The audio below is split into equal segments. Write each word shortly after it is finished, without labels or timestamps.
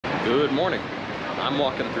Good morning. I'm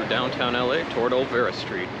walking through downtown LA toward Olvera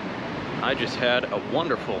Street. I just had a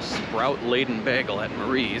wonderful sprout-laden bagel at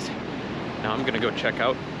Marie's. Now I'm gonna go check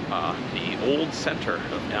out the old center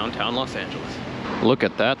of downtown Los Angeles. Look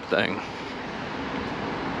at that thing.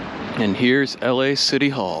 And here's LA City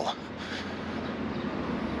Hall,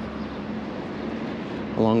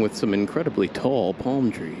 along with some incredibly tall palm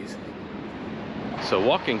trees. So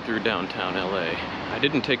walking through downtown LA, I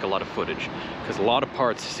didn't take a lot of footage because a lot of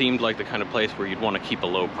parts seemed like the kind of place where you'd want to keep a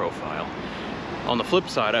low profile. On the flip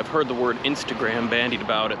side, I've heard the word Instagram bandied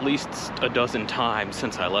about at least a dozen times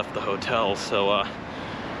since I left the hotel, so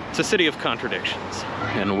it's a city of contradictions.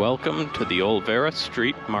 And welcome to the Olvera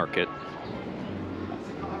Street Market.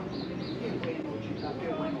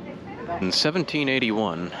 In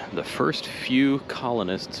 1781, the first few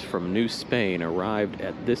colonists from New Spain arrived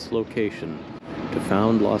at this location to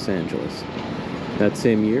found Los Angeles. That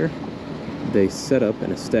same year, they set up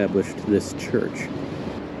and established this church,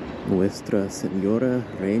 Nuestra Señora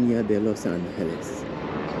Reina de los Ángeles,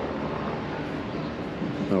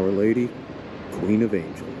 Our Lady, Queen of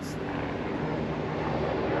Angels.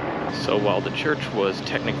 So while the church was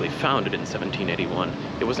technically founded in 1781,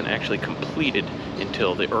 it wasn't actually completed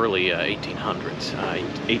until the early 1800s,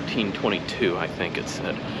 1822 I think it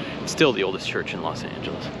said. It's still the oldest church in Los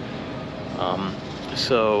Angeles.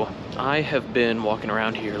 So I have been walking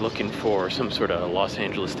around here looking for some sort of Los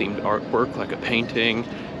Angeles themed artwork, like a painting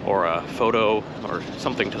or a photo or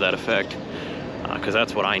something to that effect, because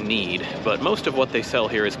that's what I need. But most of what they sell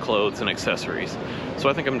here is clothes and accessories. So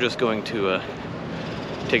I think I'm just going to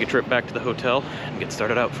take a trip back to the hotel and get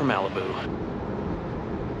started out for Malibu.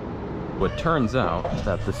 It turns out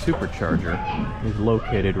that the supercharger is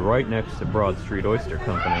located right next to Broad Street Oyster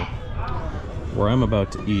Company, where I'm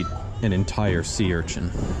about to eat an entire sea urchin.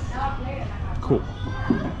 Cool.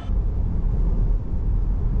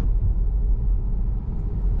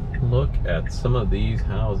 Look at some of these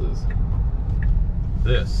houses.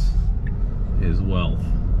 This is wealth.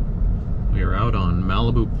 We are out on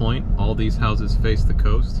Malibu Point. All these houses face the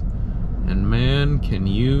coast. And man, can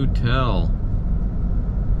you tell?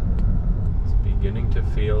 It's beginning to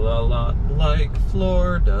feel a lot like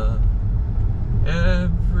Florida.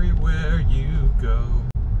 Everywhere you go.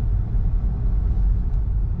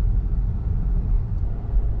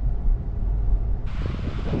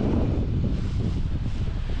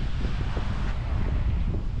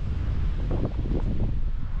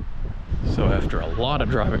 So after a lot of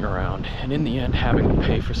driving around, and in the end having to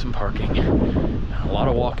pay for some parking, and a lot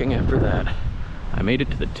of walking after that, I made it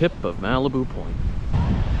to the tip of Malibu Point.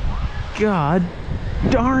 God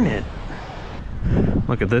darn it!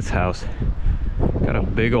 Look at this house. Got a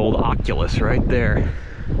big old Oculus right there.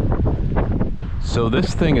 So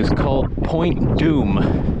this thing is called Point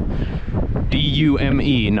Doom.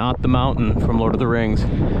 D-U-M-E, not the mountain from Lord of the Rings.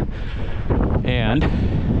 And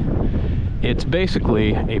it's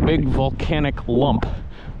basically a big volcanic lump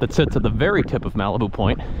that sits at the very tip of Malibu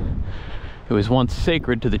Point. It was once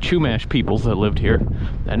sacred to the Chumash peoples that lived here,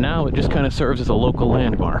 and now it just kind of serves as a local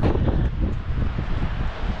landmark.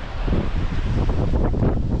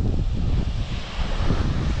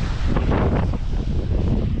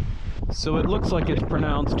 So it looks like it's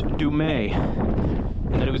pronounced Dumay,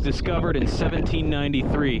 and that it was discovered in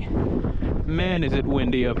 1793. Man, is it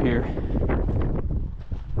windy up here.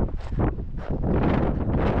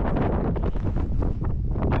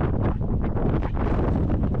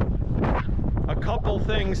 Couple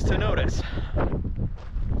things to notice.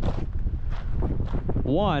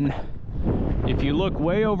 One, if you look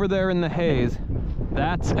way over there in the haze,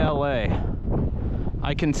 that's LA.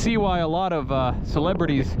 I can see why a lot of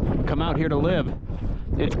celebrities come out here to live.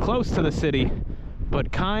 It's close to the city,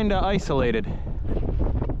 but kinda isolated.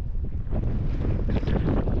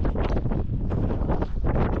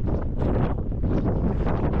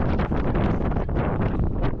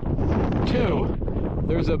 Two,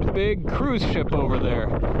 there's a big cruise ship over there,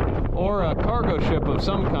 or a cargo ship of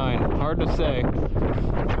some kind, hard to say.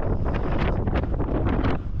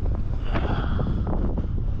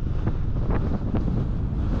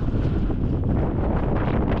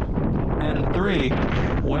 And three,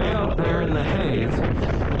 way out there in the haze,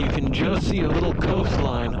 you can just see a little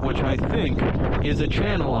coastline, which I think is a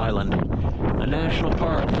channel island, a national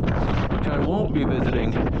park, which I won't be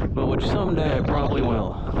visiting, but which someday I probably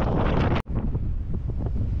will.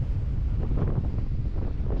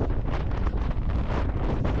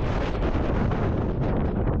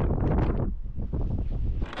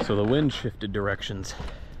 So the wind shifted directions,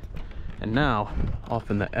 and now off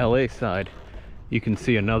in the LA side you can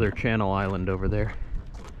see another channel island over there.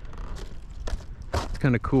 It's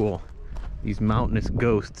kind of cool. these mountainous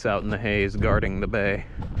ghosts out in the haze guarding the bay.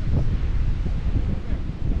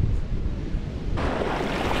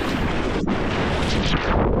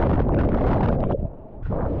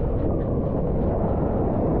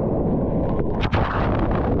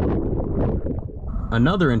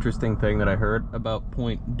 Another interesting thing that I heard about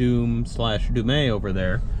Point Doom/Dume over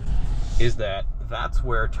there is that that's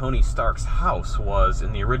where Tony Stark's house was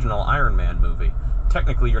in the original Iron Man movie.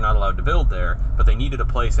 Technically, you're not allowed to build there, but they needed a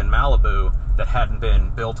place in Malibu that hadn't been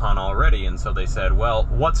built on already, and so they said, well,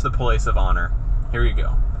 what's the place of honor? Here you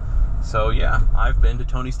go. So yeah, I've been to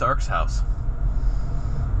Tony Stark's house.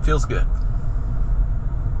 Feels good.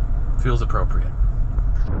 Feels appropriate.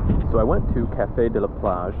 So I went to Café de la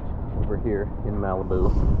Plage over here in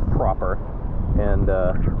Malibu proper, and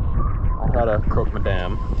I had a croque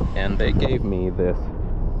madame, and they gave me this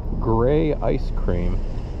gray ice cream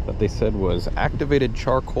that they said was activated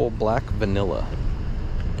charcoal black vanilla.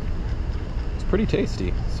 It's pretty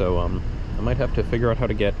tasty, so I might have to figure out how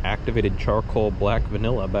to get activated charcoal black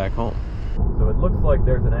vanilla back home. So it looks like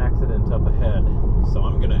there's an accident up ahead, so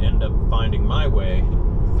I'm gonna end up finding my way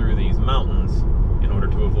through these mountains in order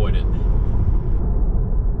to avoid it.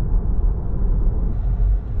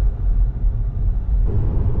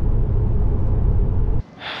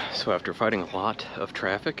 So after fighting a lot of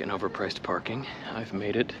traffic and overpriced parking, I've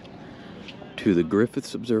made it to the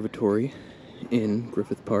Griffith Observatory in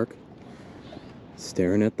Griffith Park,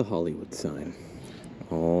 staring at the Hollywood sign,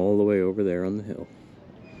 all the way over there on the hill.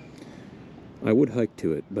 I would hike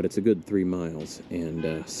to it, but it's a good 3 miles,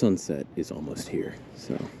 and sunset is almost here,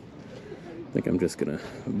 so I think I'm just gonna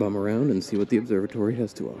bum around and see what the observatory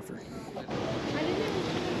has to offer.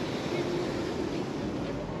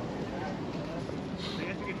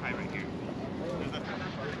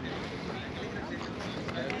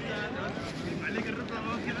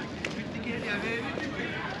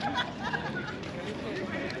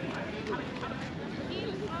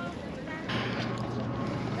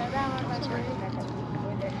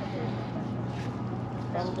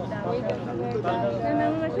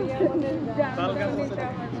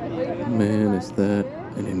 Man, is that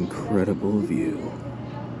an incredible view.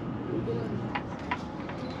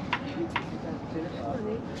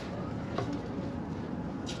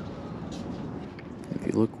 If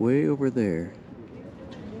you look way over there,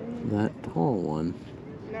 that tall one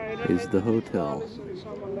is the hotel.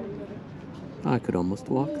 I could almost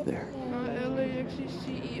walk there.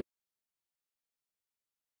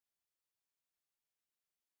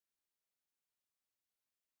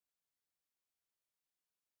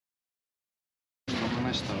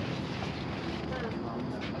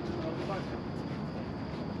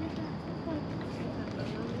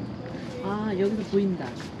 여기서 보인다.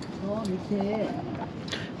 밑에.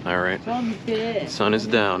 All right, the sun is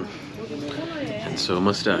down, and so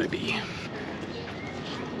must I be.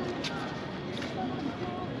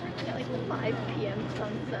 Like 5 p.m.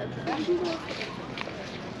 sunset.